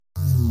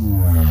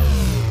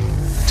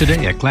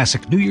Today, a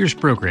classic New Year's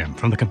program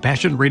from the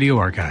Compassion Radio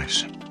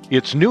Archives.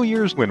 It's New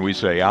Year's when we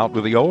say out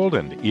with the old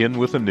and in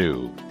with the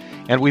new.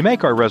 And we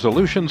make our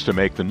resolutions to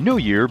make the new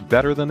year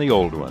better than the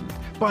old one.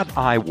 But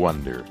I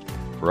wonder,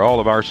 for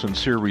all of our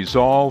sincere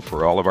resolve,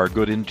 for all of our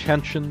good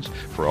intentions,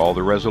 for all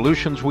the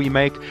resolutions we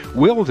make,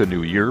 will the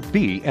new year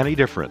be any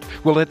different?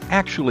 Will it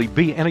actually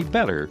be any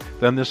better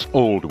than this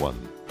old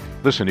one?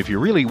 Listen, if you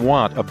really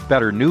want a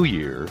better new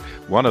year,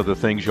 one of the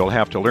things you'll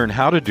have to learn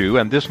how to do,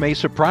 and this may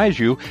surprise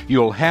you,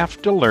 you'll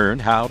have to learn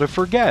how to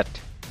forget.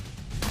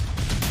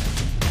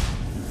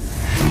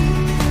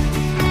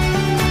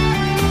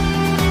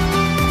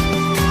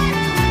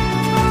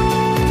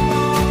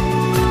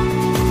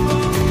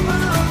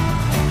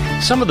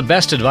 Some of the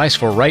best advice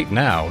for right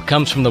now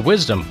comes from the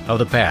wisdom of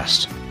the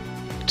past.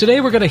 Today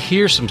we're going to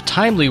hear some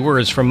timely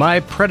words from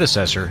my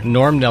predecessor,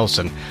 Norm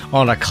Nelson,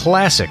 on a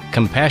classic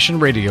Compassion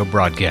Radio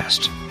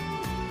broadcast.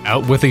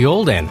 Out with the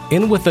old and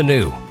in with the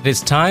new. It's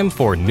time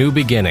for new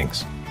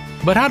beginnings.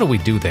 But how do we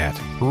do that,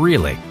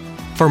 really?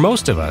 For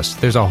most of us,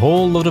 there's a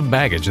whole load of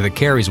baggage that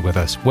carries with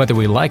us, whether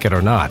we like it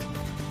or not.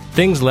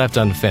 Things left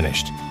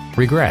unfinished,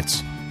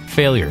 regrets,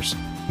 failures,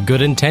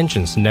 good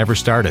intentions never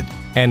started,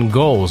 and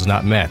goals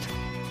not met.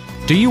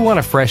 Do you want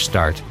a fresh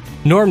start?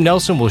 Norm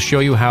Nelson will show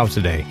you how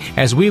today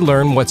as we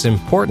learn what's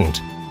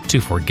important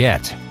to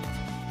forget.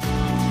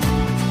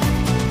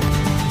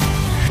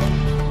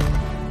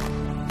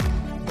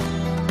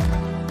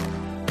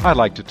 I'd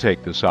like to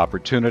take this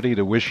opportunity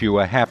to wish you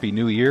a happy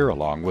new year,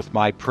 along with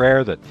my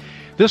prayer that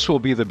this will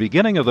be the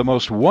beginning of the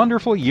most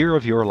wonderful year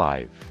of your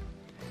life.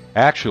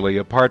 Actually,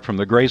 apart from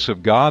the grace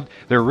of God,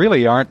 there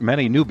really aren't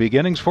many new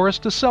beginnings for us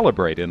to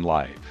celebrate in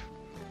life.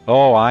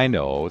 Oh, I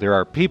know. There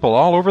are people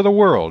all over the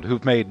world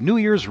who've made New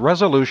Year's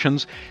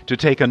resolutions to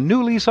take a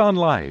new lease on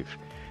life,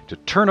 to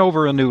turn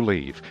over a new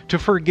leaf, to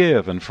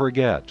forgive and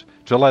forget,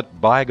 to let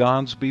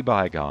bygones be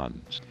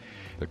bygones.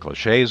 The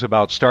cliches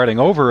about starting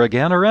over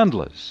again are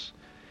endless.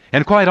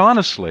 And quite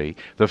honestly,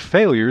 the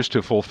failures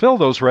to fulfill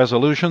those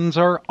resolutions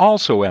are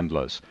also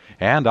endless,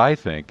 and I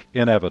think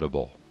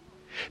inevitable.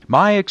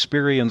 My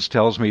experience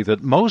tells me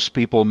that most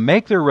people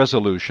make their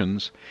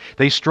resolutions,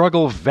 they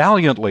struggle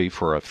valiantly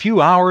for a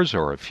few hours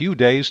or a few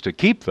days to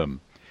keep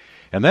them,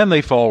 and then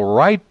they fall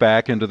right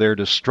back into their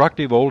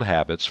destructive old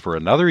habits for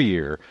another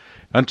year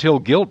until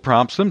guilt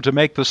prompts them to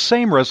make the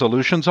same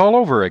resolutions all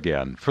over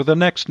again for the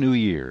next new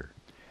year.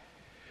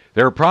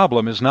 Their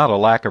problem is not a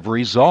lack of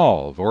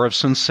resolve or of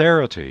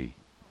sincerity.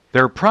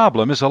 Their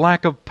problem is a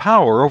lack of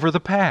power over the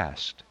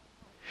past.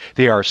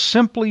 They are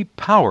simply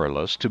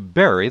powerless to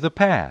bury the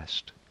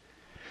past.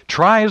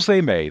 Try as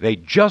they may, they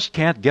just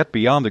can't get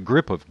beyond the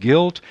grip of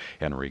guilt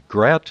and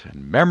regret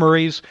and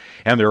memories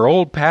and their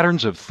old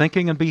patterns of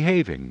thinking and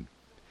behaving.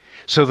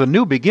 So the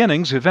new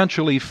beginnings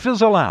eventually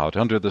fizzle out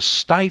under the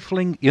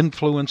stifling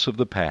influence of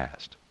the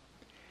past.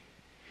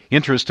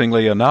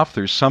 Interestingly enough,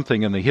 there's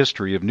something in the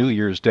history of New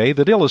Year's Day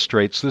that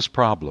illustrates this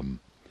problem.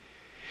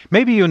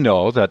 Maybe you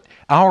know that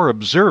our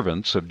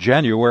observance of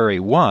January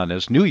 1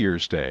 as New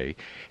Year's Day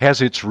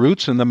has its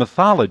roots in the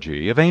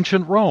mythology of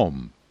ancient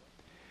Rome.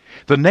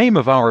 The name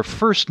of our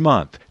first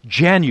month,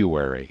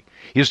 January,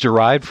 is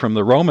derived from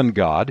the Roman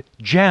god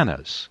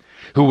Janus,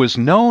 who was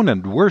known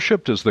and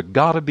worshipped as the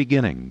god of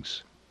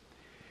beginnings.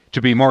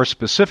 To be more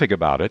specific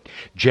about it,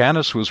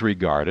 Janus was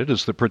regarded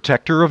as the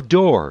protector of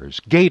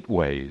doors,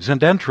 gateways,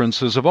 and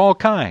entrances of all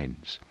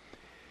kinds.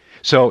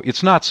 So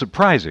it's not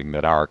surprising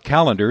that our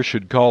calendar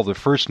should call the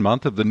first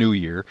month of the new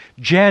year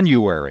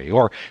January,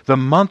 or the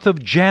month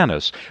of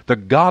Janus, the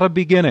god of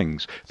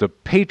beginnings, the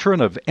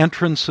patron of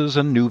entrances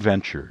and new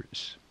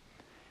ventures.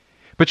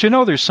 But you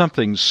know, there's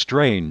something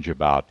strange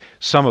about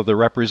some of the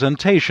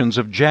representations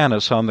of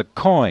Janus on the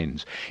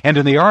coins and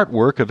in the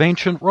artwork of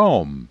ancient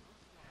Rome.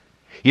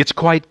 It's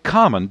quite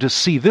common to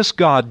see this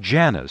god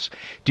Janus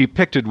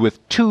depicted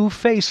with two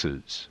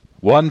faces.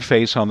 One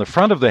face on the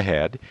front of the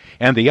head,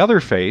 and the other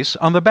face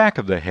on the back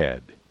of the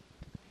head.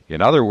 In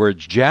other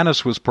words,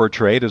 Janus was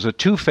portrayed as a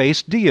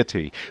two-faced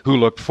deity who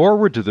looked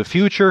forward to the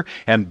future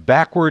and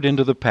backward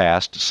into the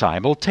past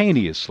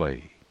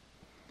simultaneously.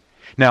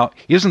 Now,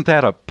 isn't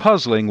that a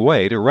puzzling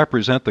way to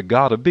represent the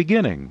God of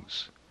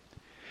beginnings?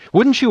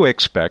 Wouldn't you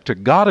expect a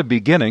God of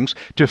beginnings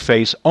to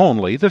face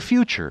only the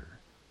future?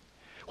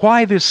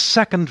 Why this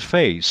second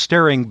face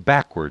staring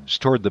backwards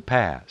toward the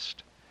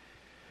past?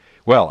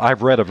 Well,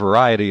 I've read a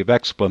variety of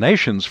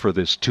explanations for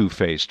this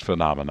two-faced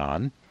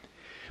phenomenon.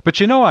 But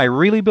you know, I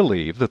really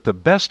believe that the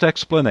best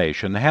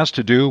explanation has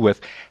to do with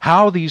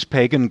how these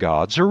pagan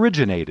gods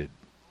originated.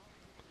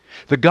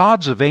 The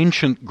gods of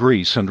ancient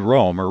Greece and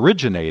Rome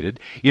originated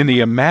in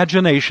the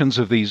imaginations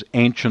of these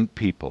ancient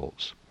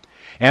peoples.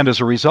 And as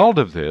a result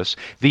of this,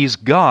 these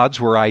gods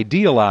were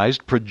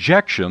idealized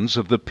projections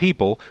of the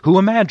people who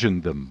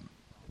imagined them.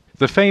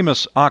 The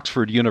famous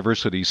Oxford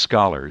University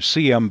scholar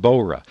C.M.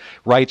 Bowra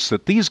writes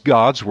that these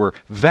gods were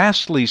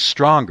vastly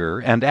stronger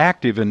and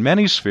active in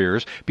many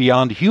spheres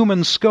beyond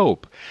human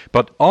scope,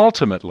 but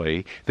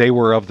ultimately they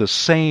were of the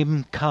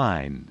same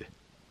kind.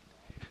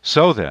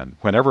 So then,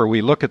 whenever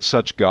we look at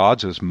such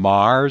gods as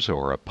Mars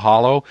or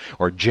Apollo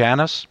or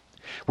Janus,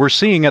 we're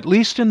seeing, at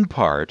least in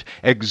part,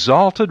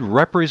 exalted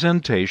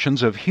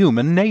representations of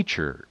human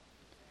nature.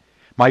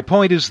 My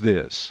point is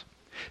this.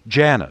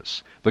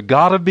 Janus, the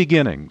god of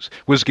beginnings,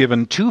 was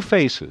given two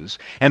faces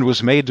and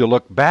was made to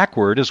look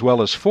backward as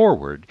well as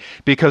forward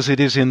because it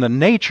is in the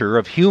nature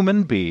of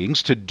human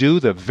beings to do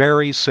the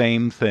very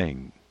same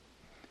thing.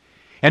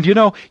 And you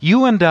know,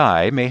 you and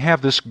I may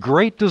have this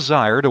great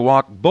desire to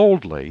walk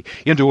boldly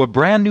into a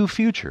brand new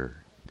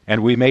future,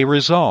 and we may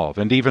resolve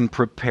and even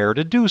prepare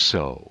to do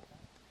so.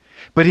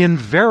 But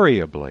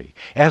invariably,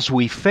 as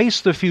we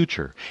face the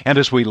future and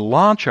as we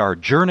launch our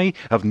journey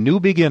of new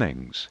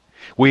beginnings,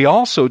 we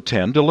also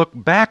tend to look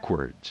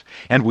backwards,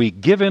 and we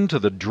give in to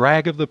the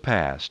drag of the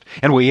past,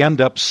 and we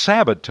end up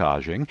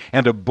sabotaging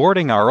and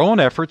aborting our own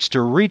efforts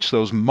to reach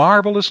those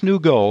marvelous new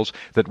goals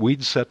that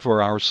we'd set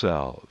for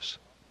ourselves.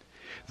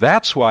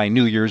 That's why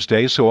New Year's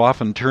Day so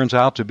often turns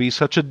out to be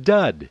such a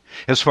dud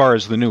as far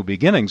as the new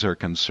beginnings are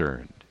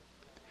concerned.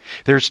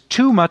 There's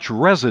too much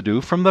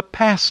residue from the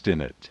past in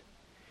it.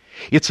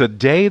 It's a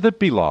day that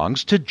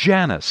belongs to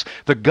Janus,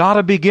 the god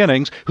of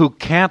beginnings who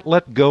can't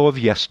let go of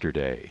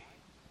yesterday.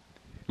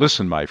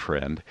 Listen, my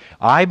friend,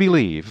 I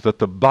believe that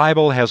the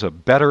Bible has a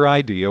better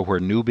idea where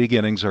new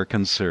beginnings are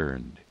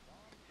concerned.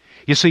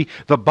 You see,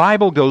 the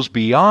Bible goes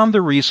beyond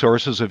the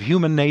resources of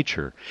human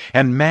nature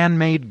and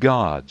man-made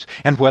gods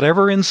and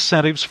whatever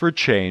incentives for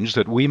change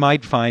that we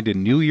might find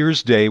in New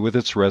Year's Day with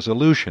its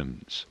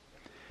resolutions.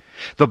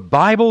 The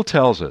Bible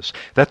tells us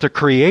that the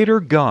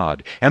Creator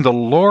God and the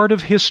Lord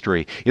of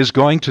history is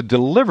going to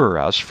deliver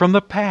us from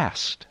the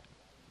past.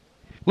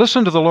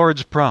 Listen to the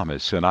Lord's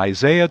promise in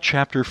Isaiah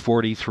chapter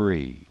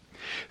 43.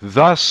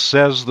 Thus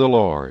says the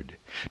Lord,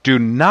 do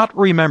not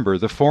remember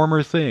the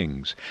former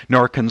things,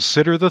 nor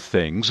consider the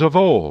things of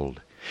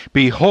old.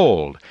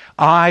 Behold,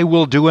 I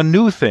will do a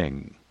new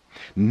thing.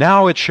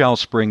 Now it shall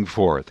spring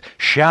forth.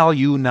 Shall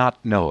you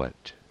not know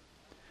it?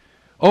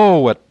 Oh,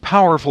 what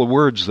powerful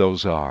words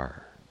those are.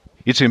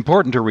 It's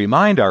important to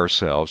remind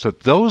ourselves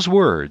that those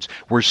words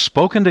were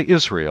spoken to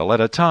Israel at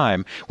a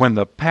time when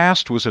the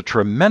past was a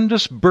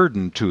tremendous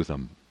burden to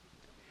them.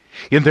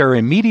 In their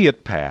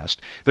immediate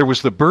past, there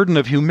was the burden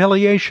of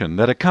humiliation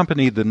that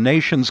accompanied the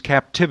nation's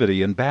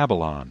captivity in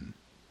Babylon.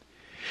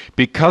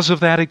 Because of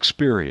that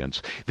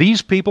experience,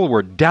 these people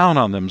were down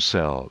on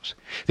themselves.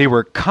 They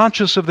were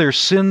conscious of their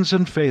sins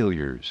and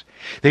failures.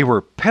 They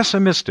were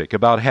pessimistic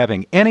about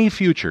having any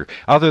future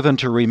other than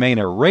to remain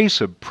a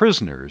race of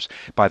prisoners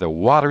by the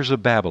waters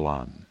of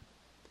Babylon.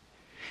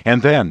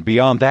 And then,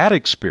 beyond that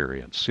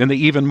experience, in the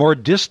even more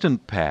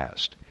distant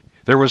past,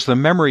 there was the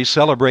memory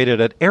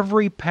celebrated at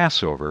every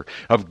Passover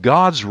of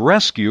God's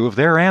rescue of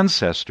their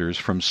ancestors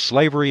from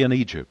slavery in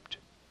Egypt.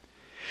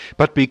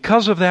 But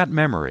because of that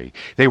memory,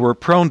 they were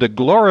prone to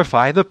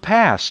glorify the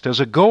past as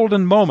a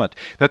golden moment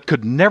that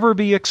could never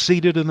be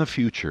exceeded in the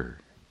future.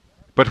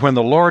 But when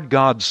the Lord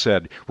God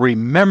said,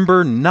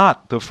 "Remember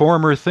not the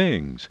former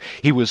things,"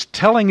 He was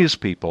telling His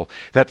people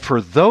that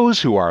for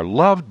those who are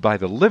loved by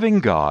the living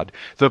God,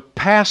 the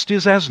past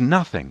is as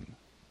nothing.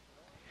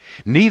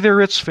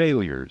 Neither its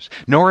failures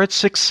nor its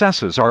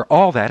successes are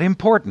all that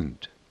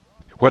important.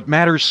 What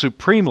matters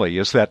supremely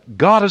is that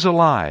God is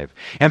alive,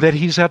 and that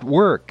He's at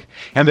work,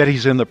 and that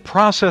He's in the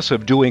process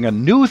of doing a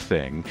new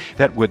thing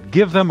that would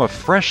give them a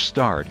fresh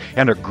start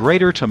and a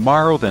greater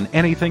tomorrow than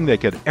anything they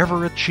could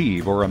ever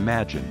achieve or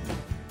imagine.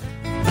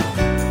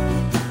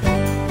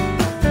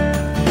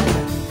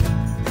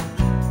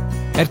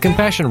 At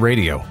Compassion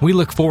Radio, we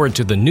look forward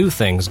to the new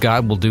things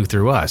God will do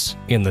through us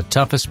in the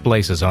toughest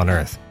places on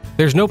earth.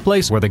 There's no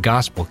place where the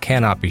gospel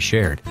cannot be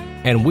shared,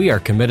 and we are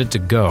committed to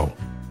go,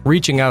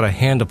 reaching out a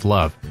hand of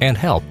love and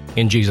help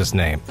in Jesus'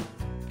 name.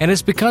 And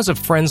it's because of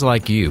friends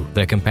like you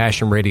that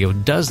Compassion Radio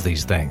does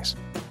these things.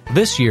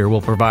 This year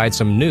will provide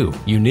some new,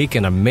 unique,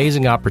 and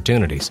amazing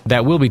opportunities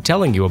that we'll be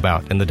telling you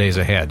about in the days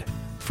ahead.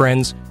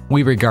 Friends,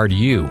 we regard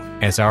you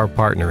as our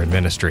partner in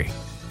ministry.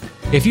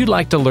 If you'd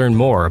like to learn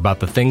more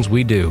about the things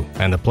we do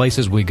and the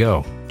places we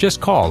go,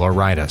 just call or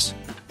write us.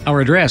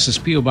 Our address is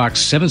P.O. Box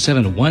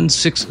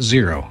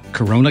 77160,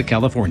 Corona,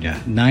 California,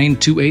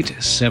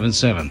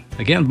 92877.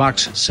 Again,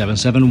 Box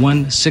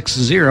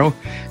 77160,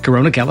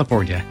 Corona,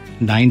 California,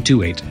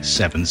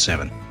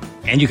 92877.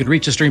 And you can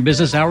reach us during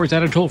business hours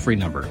at a toll-free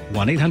number,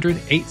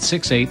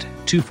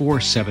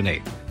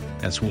 1-800-868-2478.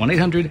 That's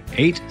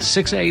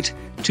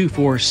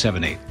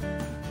 1-800-868-2478.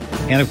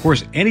 And, of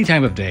course, any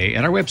time of day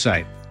at our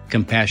website,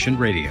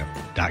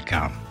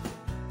 CompassionRadio.com.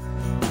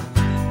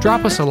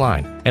 Drop us a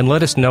line and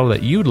let us know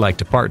that you'd like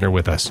to partner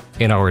with us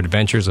in our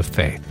adventures of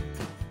faith.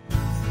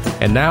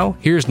 And now,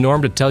 here's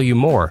Norm to tell you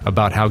more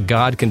about how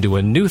God can do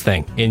a new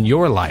thing in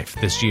your life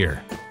this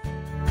year.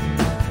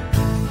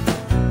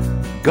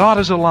 God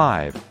is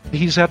alive.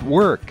 He's at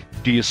work.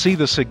 Do you see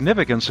the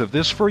significance of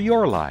this for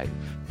your life?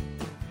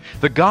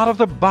 The God of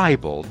the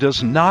Bible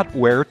does not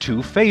wear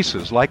two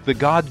faces like the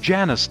God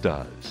Janus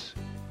does.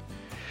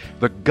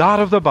 The God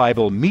of the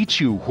Bible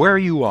meets you where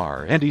you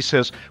are, and He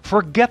says,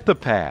 forget the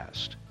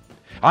past.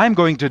 I'm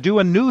going to do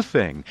a new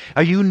thing,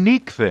 a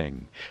unique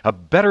thing, a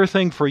better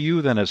thing for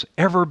you than has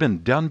ever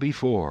been done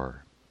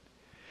before.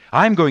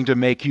 I'm going to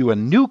make you a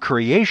new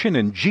creation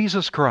in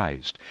Jesus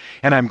Christ,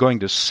 and I'm going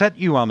to set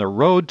you on the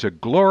road to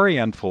glory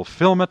and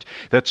fulfillment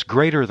that's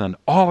greater than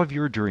all of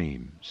your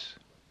dreams.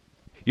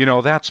 You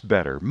know, that's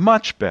better,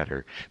 much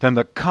better, than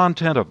the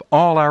content of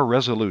all our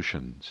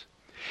resolutions.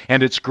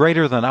 And it's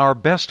greater than our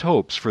best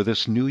hopes for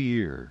this new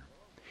year.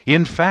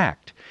 In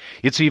fact,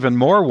 it's even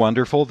more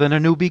wonderful than a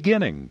new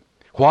beginning.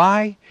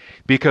 Why?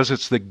 Because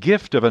it's the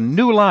gift of a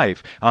new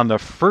life on the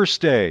first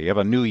day of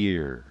a new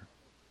year.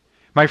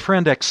 My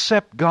friend,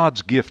 accept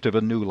God's gift of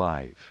a new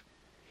life.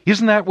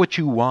 Isn't that what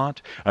you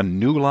want? A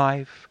new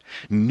life?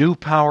 New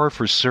power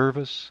for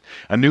service?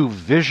 A new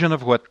vision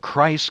of what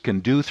Christ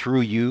can do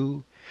through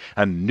you?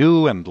 A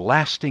new and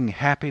lasting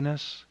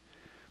happiness?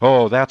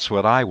 Oh, that's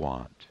what I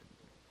want.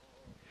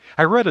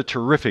 I read a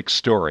terrific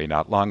story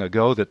not long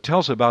ago that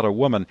tells about a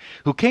woman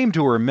who came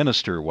to her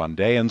minister one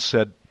day and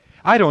said,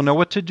 "I don't know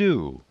what to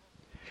do.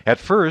 At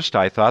first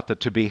I thought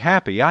that to be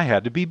happy I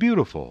had to be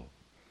beautiful.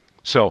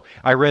 So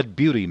I read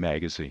beauty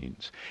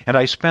magazines, and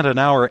I spent an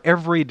hour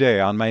every day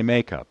on my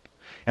makeup,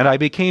 and I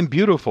became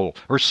beautiful,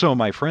 or so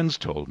my friends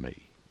told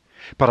me.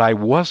 But I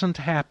wasn't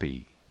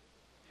happy.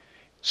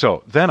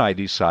 So then I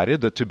decided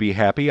that to be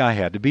happy I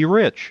had to be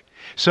rich.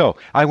 So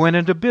I went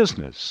into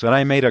business, and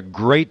I made a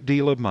great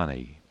deal of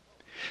money.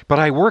 But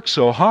I worked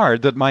so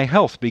hard that my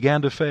health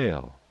began to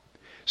fail.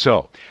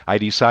 So I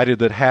decided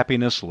that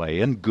happiness lay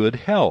in good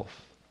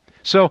health.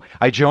 So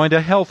I joined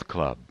a health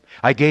club.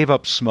 I gave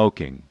up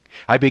smoking.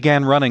 I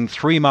began running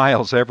 3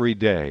 miles every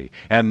day,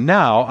 and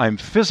now I'm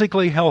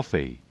physically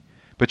healthy.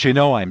 But you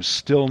know, I'm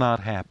still not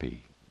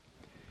happy."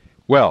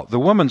 Well, the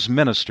woman's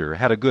minister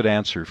had a good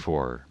answer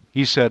for her.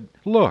 He said,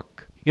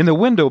 "Look, in the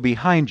window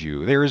behind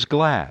you there is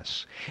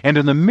glass, and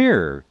in the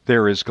mirror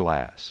there is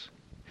glass.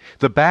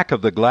 The back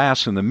of the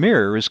glass in the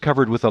mirror is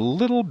covered with a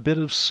little bit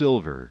of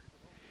silver.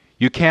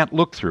 You can't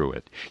look through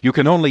it. You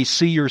can only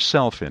see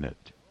yourself in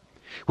it.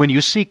 When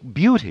you seek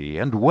beauty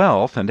and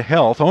wealth and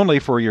health only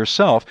for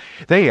yourself,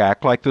 they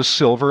act like the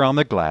silver on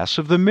the glass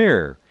of the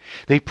mirror.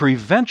 They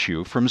prevent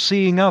you from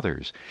seeing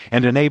others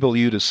and enable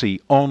you to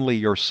see only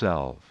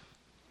yourself.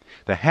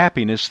 The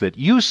happiness that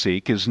you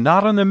seek is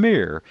not in the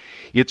mirror,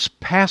 it's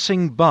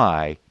passing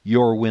by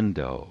your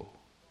window."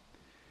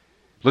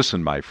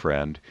 Listen, my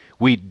friend,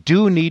 we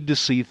do need to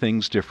see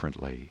things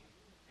differently.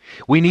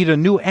 We need a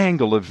new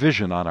angle of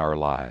vision on our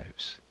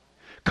lives.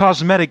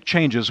 Cosmetic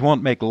changes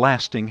won't make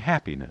lasting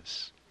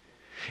happiness.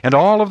 And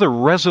all of the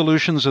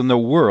resolutions in the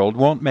world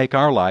won't make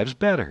our lives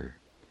better.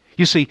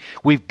 You see,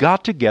 we've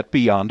got to get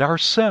beyond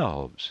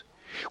ourselves.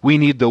 We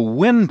need the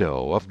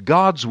window of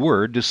God's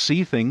Word to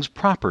see things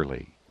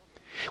properly.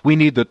 We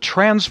need the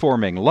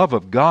transforming love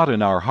of God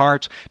in our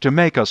hearts to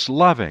make us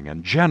loving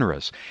and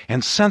generous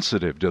and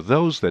sensitive to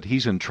those that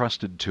He's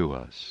entrusted to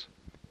us.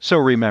 So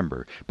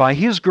remember, by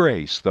His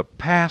grace, the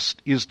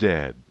past is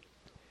dead.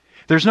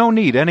 There's no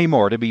need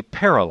anymore to be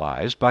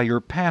paralyzed by your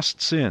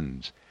past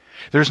sins.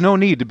 There's no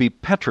need to be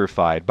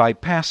petrified by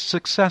past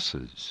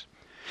successes.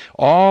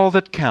 All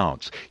that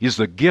counts is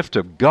the gift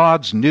of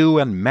God's new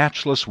and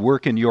matchless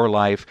work in your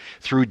life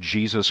through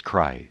Jesus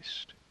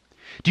Christ.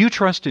 Do you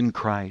trust in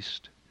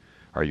Christ?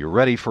 Are you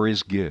ready for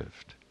His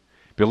gift?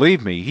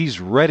 Believe me, He's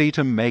ready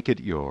to make it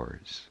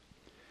yours.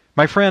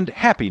 My friend,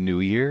 Happy New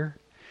Year.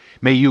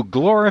 May you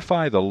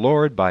glorify the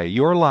Lord by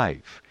your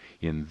life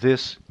in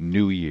this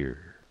new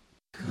year.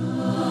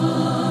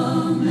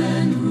 Come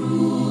and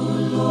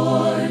rule,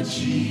 Lord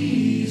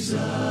Jesus.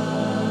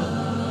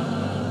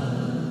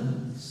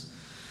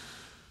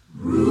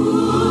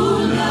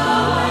 Rule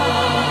now in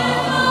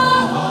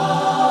the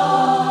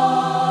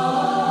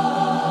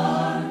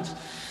heart.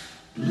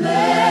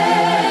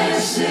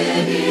 Blessed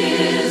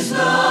is the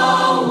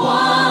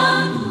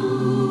one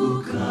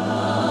who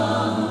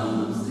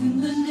comes in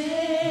the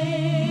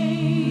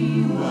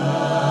name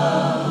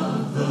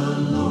of the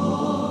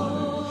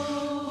Lord.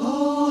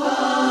 Oh,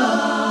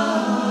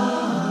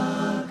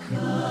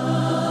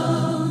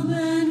 come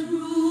and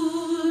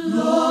rule,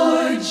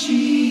 Lord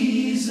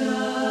Jesus.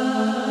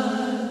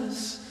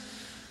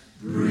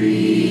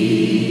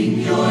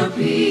 Bring your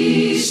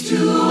peace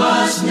to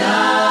us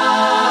now.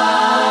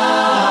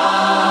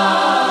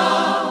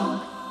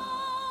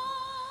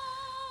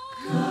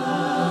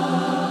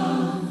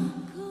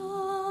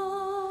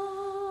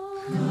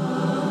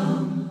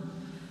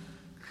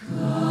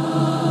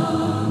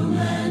 Come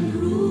and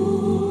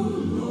rule,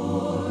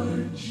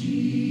 Lord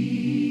Jesus.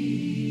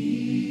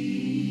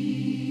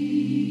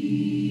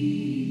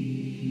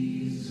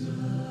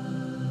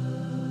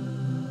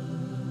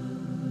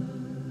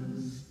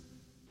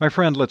 My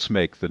friend, let's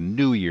make the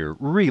new year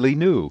really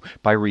new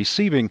by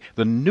receiving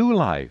the new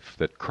life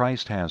that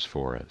Christ has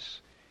for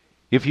us.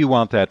 If you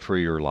want that for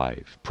your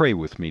life, pray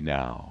with me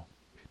now.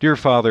 Dear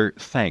Father,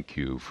 thank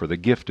you for the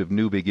gift of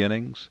new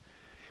beginnings.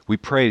 We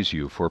praise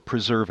you for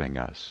preserving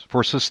us,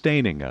 for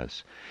sustaining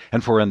us,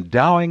 and for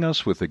endowing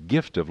us with the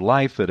gift of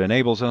life that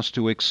enables us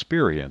to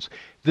experience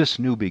this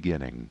new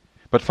beginning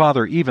But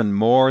Father, even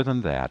more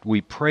than that,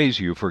 we praise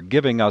you for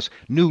giving us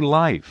new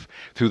life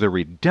through the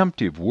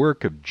redemptive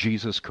work of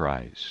Jesus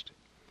Christ.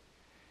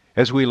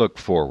 As we look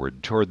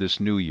forward toward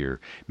this new year,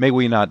 may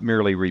we not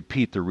merely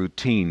repeat the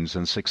routines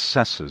and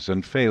successes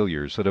and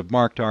failures that have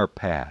marked our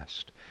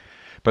past,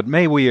 but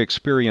may we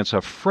experience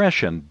a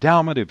fresh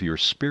endowment of your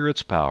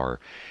Spirit's power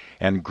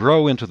and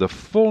grow into the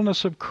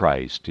fullness of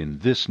Christ in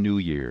this new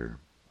year.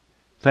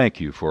 Thank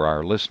you for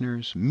our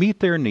listeners. Meet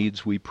their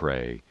needs, we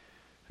pray.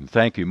 And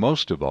thank you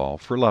most of all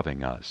for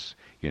loving us.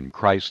 In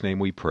Christ's name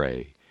we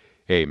pray.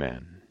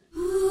 Amen.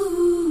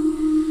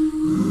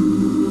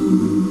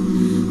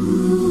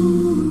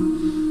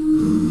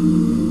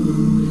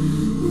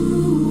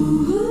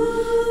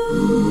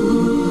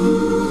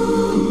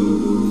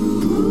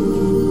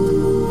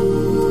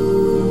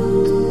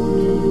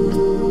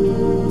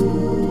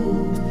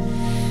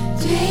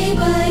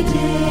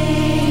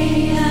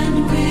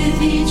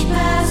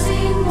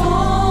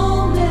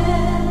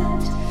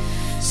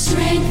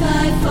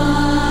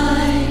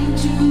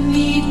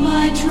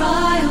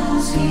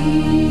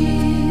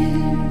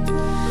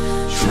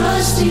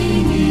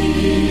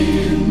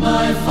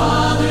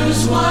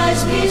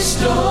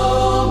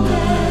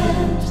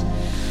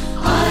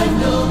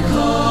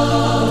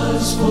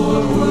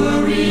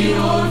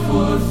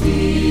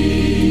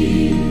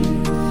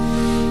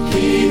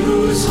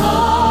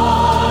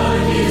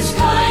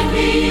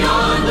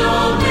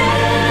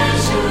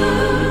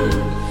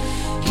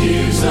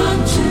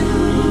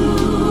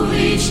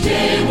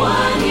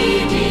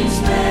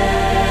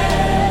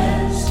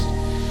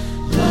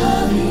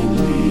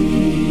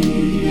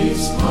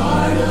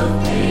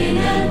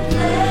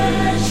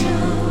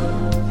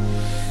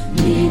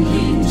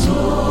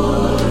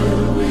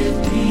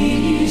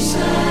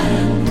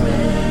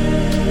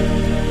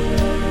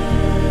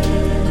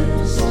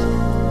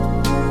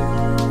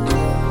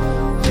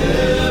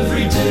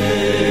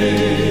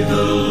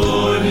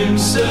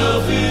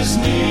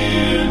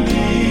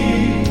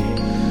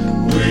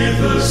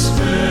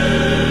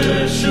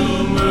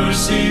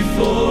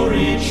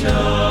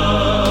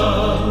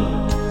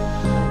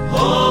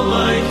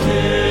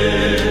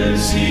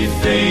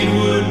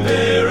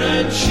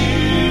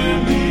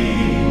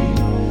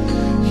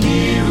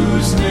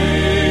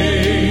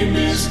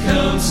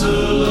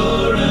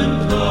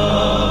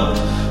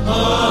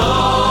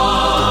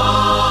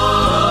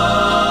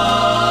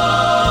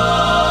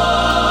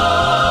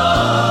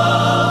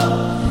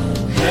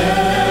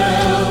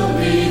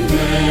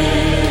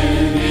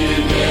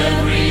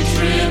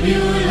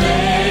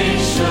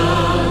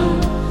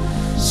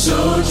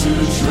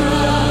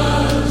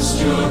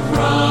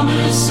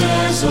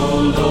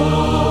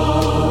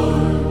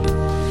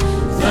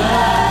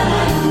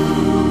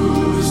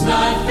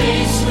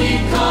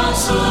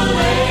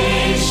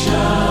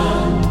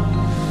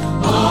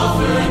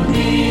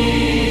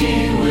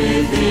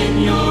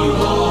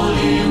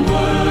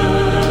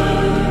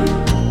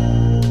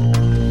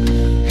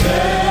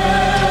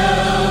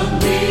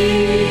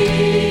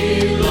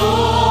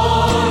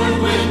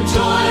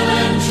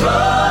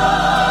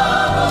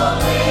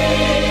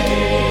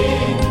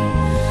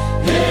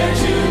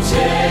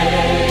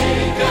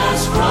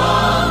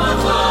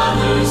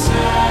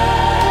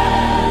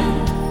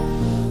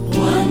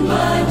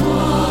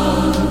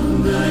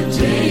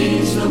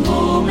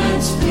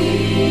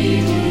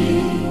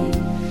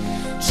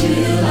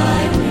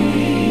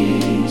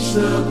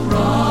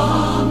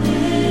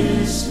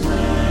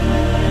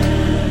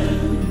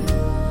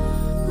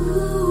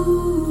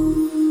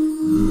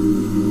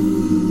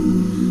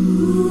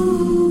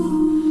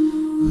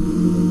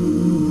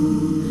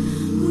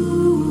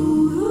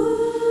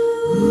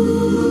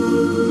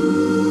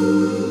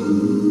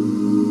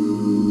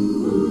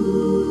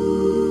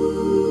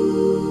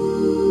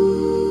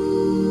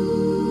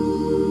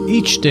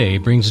 Each day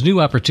brings new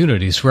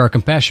opportunities for our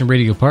Compassion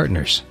Radio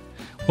partners.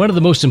 One of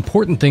the most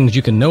important things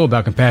you can know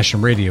about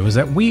Compassion Radio is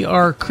that we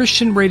are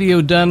Christian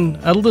radio done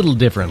a little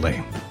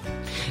differently.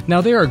 Now,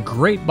 there are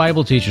great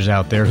Bible teachers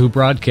out there who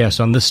broadcast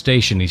on this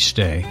station each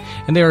day,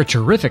 and they are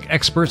terrific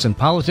experts in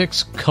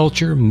politics,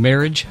 culture,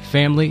 marriage,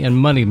 family, and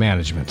money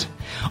management.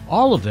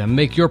 All of them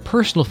make your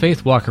personal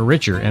faith walk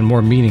richer and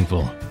more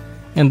meaningful.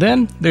 And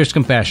then there's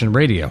Compassion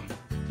Radio,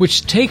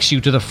 which takes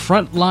you to the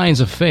front lines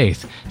of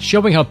faith,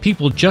 showing how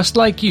people just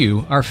like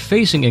you are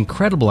facing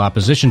incredible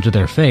opposition to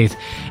their faith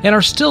and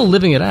are still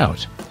living it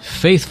out,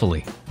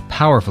 faithfully,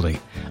 powerfully,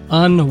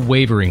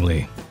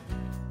 unwaveringly.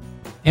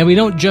 And we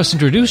don't just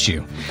introduce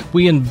you,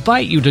 we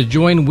invite you to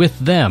join with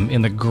them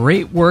in the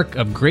great work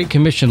of Great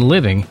Commission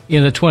living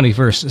in the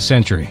 21st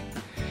century.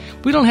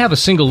 We don't have a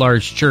single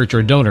large church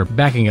or donor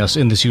backing us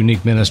in this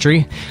unique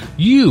ministry.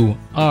 You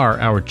are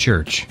our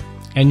church,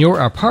 and you're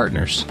our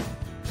partners.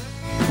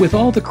 With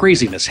all the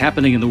craziness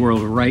happening in the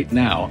world right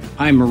now,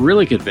 I'm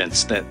really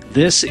convinced that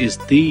this is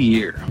the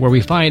year where we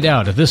find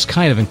out if this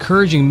kind of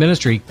encouraging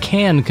ministry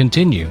can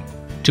continue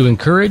to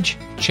encourage,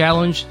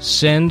 challenge,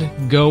 send,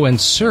 go, and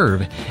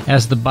serve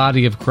as the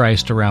body of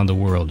Christ around the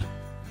world.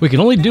 We can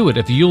only do it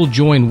if you'll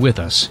join with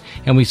us,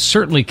 and we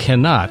certainly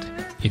cannot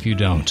if you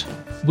don't.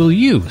 Will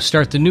you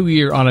start the new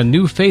year on a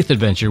new faith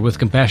adventure with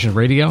Compassion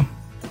Radio?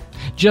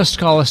 Just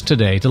call us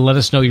today to let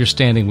us know you're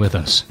standing with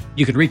us.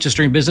 You can reach us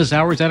during business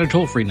hours at a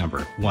toll-free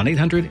number,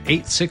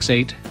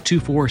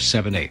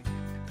 1-800-868-2478.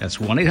 That's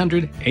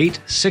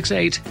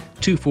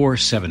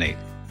 1-800-868-2478.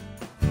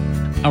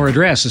 Our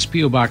address is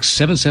P.O. Box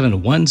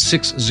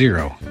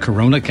 77160,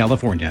 Corona,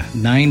 California,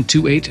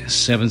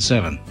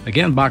 92877.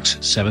 Again, Box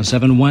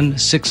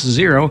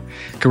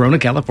 77160, Corona,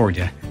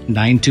 California,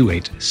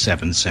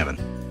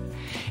 92877.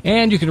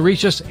 And you can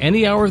reach us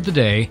any hour of the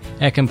day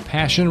at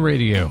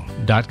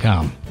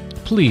CompassionRadio.com.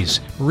 Please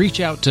reach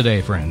out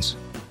today, friends.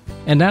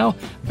 And now,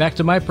 back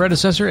to my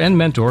predecessor and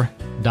mentor,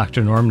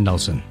 Dr. Norm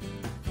Nelson.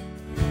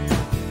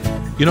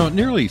 You know,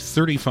 nearly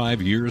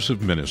 35 years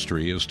of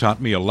ministry has taught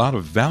me a lot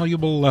of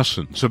valuable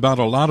lessons about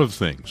a lot of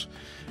things,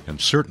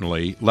 and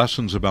certainly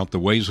lessons about the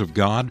ways of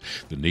God,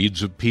 the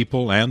needs of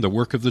people, and the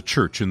work of the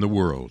church in the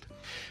world.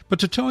 But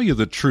to tell you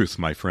the truth,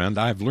 my friend,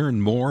 I've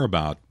learned more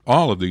about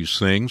all of these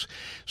things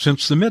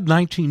since the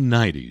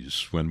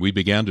mid-1990s, when we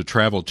began to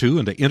travel to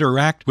and to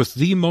interact with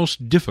the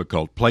most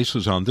difficult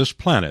places on this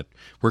planet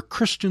where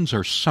Christians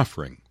are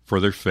suffering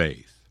for their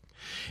faith.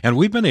 And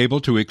we've been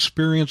able to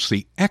experience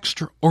the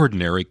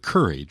extraordinary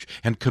courage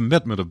and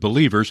commitment of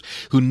believers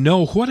who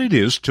know what it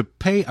is to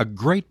pay a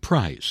great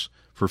price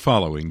for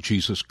following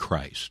Jesus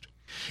Christ.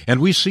 And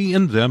we see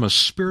in them a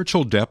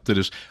spiritual depth that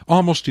is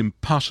almost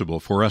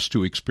impossible for us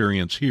to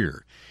experience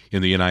here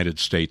in the United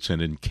States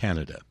and in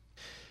Canada.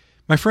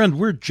 My friend,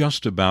 we're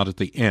just about at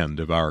the end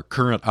of our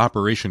current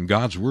Operation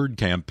God's Word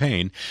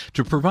campaign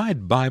to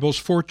provide Bibles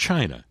for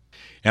China.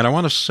 And I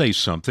want to say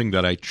something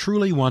that I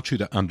truly want you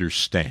to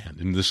understand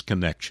in this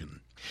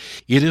connection.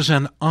 It is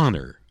an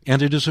honor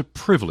and it is a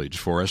privilege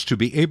for us to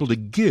be able to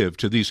give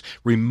to these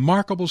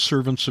remarkable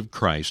servants of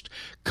Christ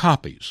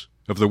copies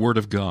of the Word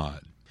of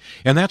God.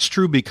 And that's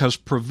true because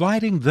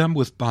providing them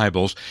with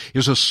Bibles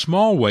is a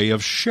small way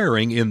of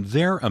sharing in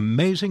their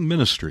amazing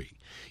ministry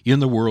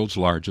in the world's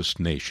largest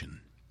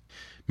nation.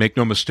 Make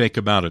no mistake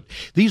about it,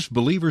 these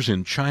believers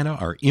in China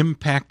are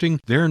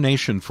impacting their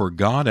nation for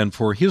God and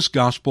for His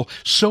gospel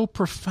so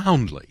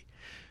profoundly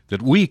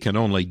that we can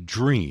only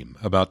dream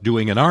about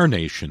doing in our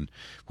nation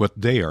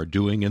what they are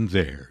doing in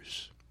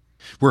theirs.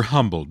 We're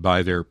humbled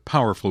by their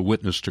powerful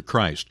witness to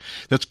Christ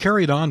that's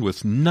carried on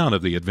with none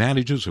of the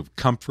advantages of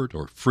comfort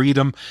or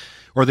freedom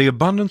or the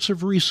abundance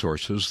of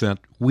resources that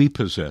we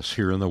possess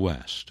here in the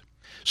West.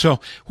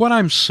 So what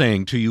I'm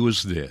saying to you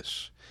is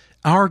this.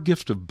 Our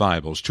gift of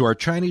Bibles to our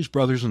Chinese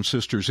brothers and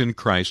sisters in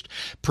Christ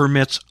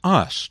permits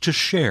us to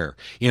share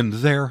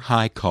in their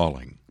high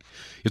calling.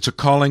 It's a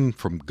calling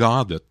from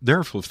God that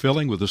they're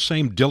fulfilling with the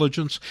same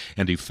diligence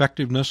and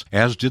effectiveness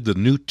as did the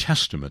New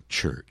Testament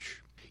church.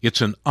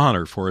 It's an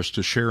honor for us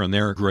to share in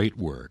their great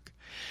work.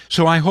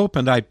 So I hope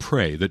and I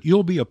pray that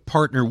you'll be a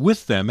partner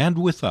with them and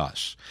with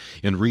us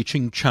in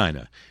reaching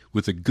China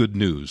with the good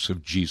news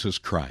of Jesus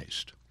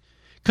Christ.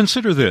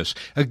 Consider this,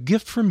 a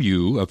gift from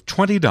you of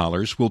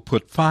 $20 will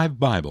put 5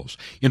 Bibles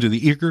into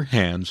the eager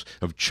hands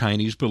of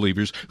Chinese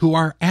believers who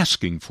are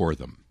asking for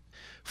them.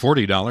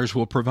 $40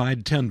 will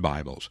provide 10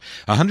 Bibles,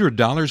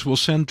 $100 will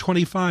send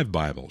 25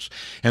 Bibles,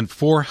 and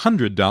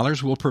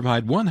 $400 will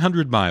provide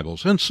 100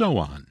 Bibles, and so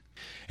on.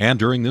 And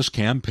during this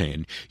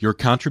campaign, your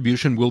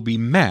contribution will be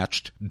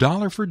matched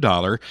dollar for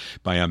dollar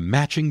by a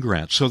matching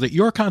grant so that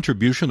your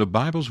contribution of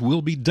Bibles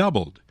will be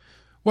doubled.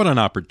 What an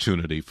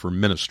opportunity for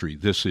ministry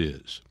this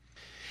is.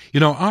 You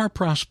know, our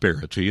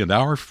prosperity and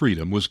our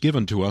freedom was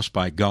given to us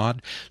by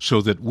God so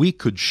that we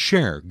could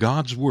share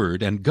God's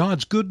Word and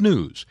God's good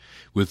news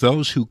with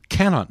those who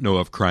cannot know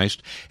of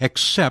Christ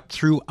except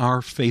through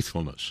our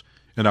faithfulness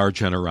and our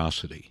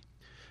generosity.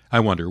 I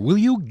wonder, will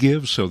you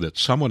give so that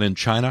someone in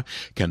China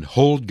can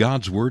hold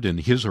God's Word in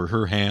his or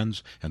her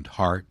hands and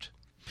heart?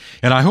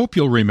 And I hope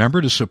you'll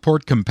remember to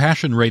support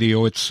Compassion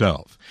Radio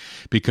itself,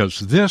 because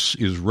this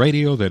is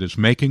radio that is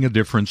making a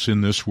difference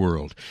in this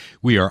world.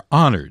 We are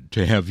honored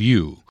to have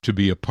you to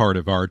be a part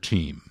of our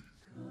team.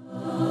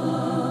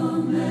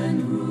 Come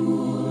and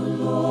rule,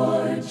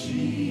 Lord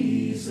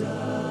Jesus.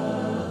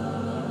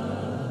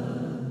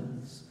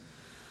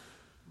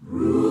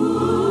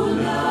 Rule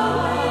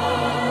now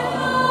in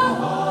our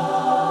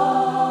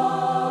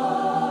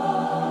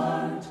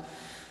heart.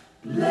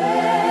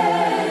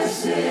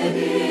 Blessed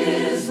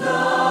is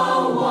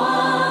the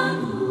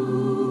one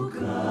who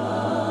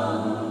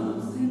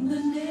comes in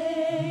the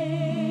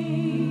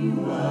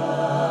name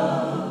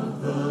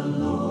of the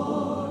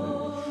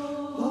Lord.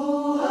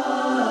 Oh,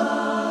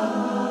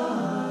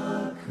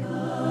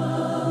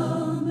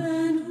 come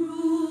and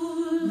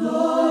rule,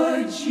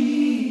 Lord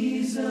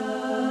Jesus.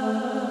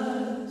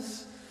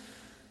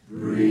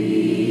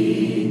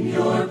 Bring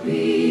your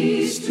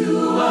peace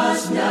to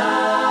us now.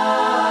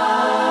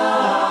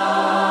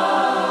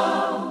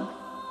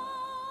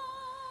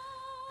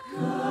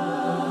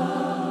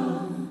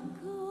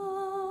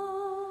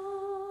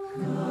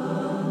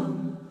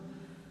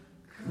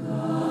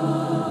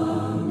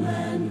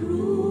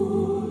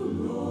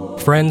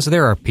 Friends,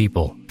 there are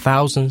people,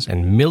 thousands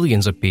and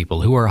millions of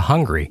people who are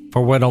hungry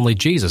for what only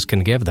Jesus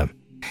can give them.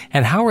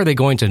 And how are they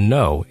going to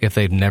know if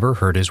they've never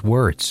heard His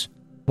words?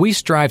 We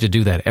strive to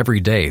do that every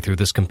day through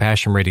this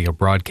Compassion Radio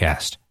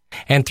broadcast.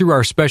 And through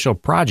our special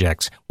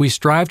projects, we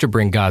strive to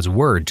bring God's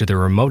Word to the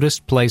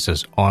remotest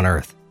places on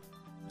earth.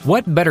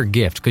 What better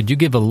gift could you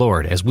give the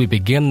Lord as we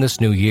begin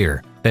this new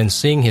year than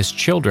seeing His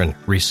children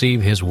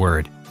receive His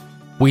Word?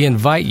 We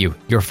invite you,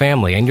 your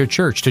family, and your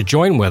church to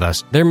join with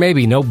us. There may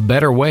be no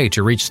better way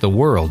to reach the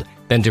world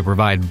than to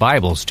provide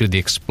Bibles to the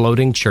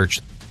exploding church.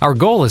 Our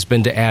goal has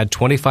been to add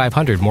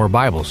 2,500 more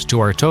Bibles to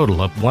our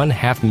total of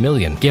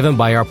 500,000 given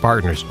by our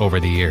partners over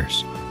the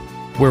years.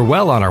 We're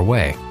well on our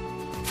way.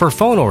 For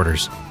phone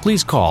orders,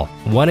 please call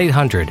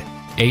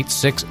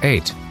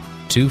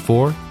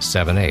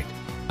 1-800-868-2478.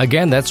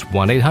 Again, that's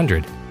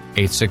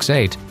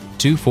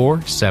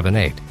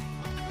 1-800-868-2478.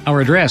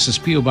 Our address is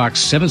P.O. Box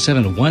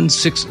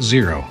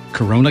 77160,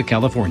 Corona,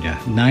 California,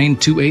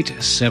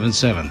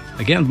 92877.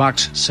 Again,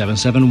 Box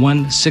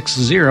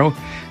 77160,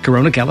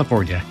 Corona,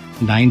 California,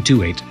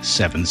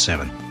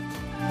 92877.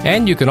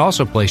 And you can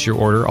also place your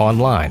order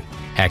online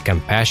at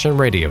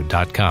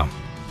CompassionRadio.com.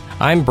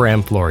 I'm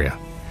Bram Floria.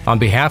 On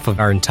behalf of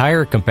our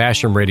entire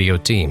Compassion Radio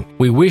team,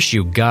 we wish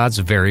you God's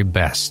very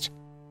best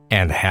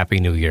and Happy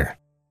New Year.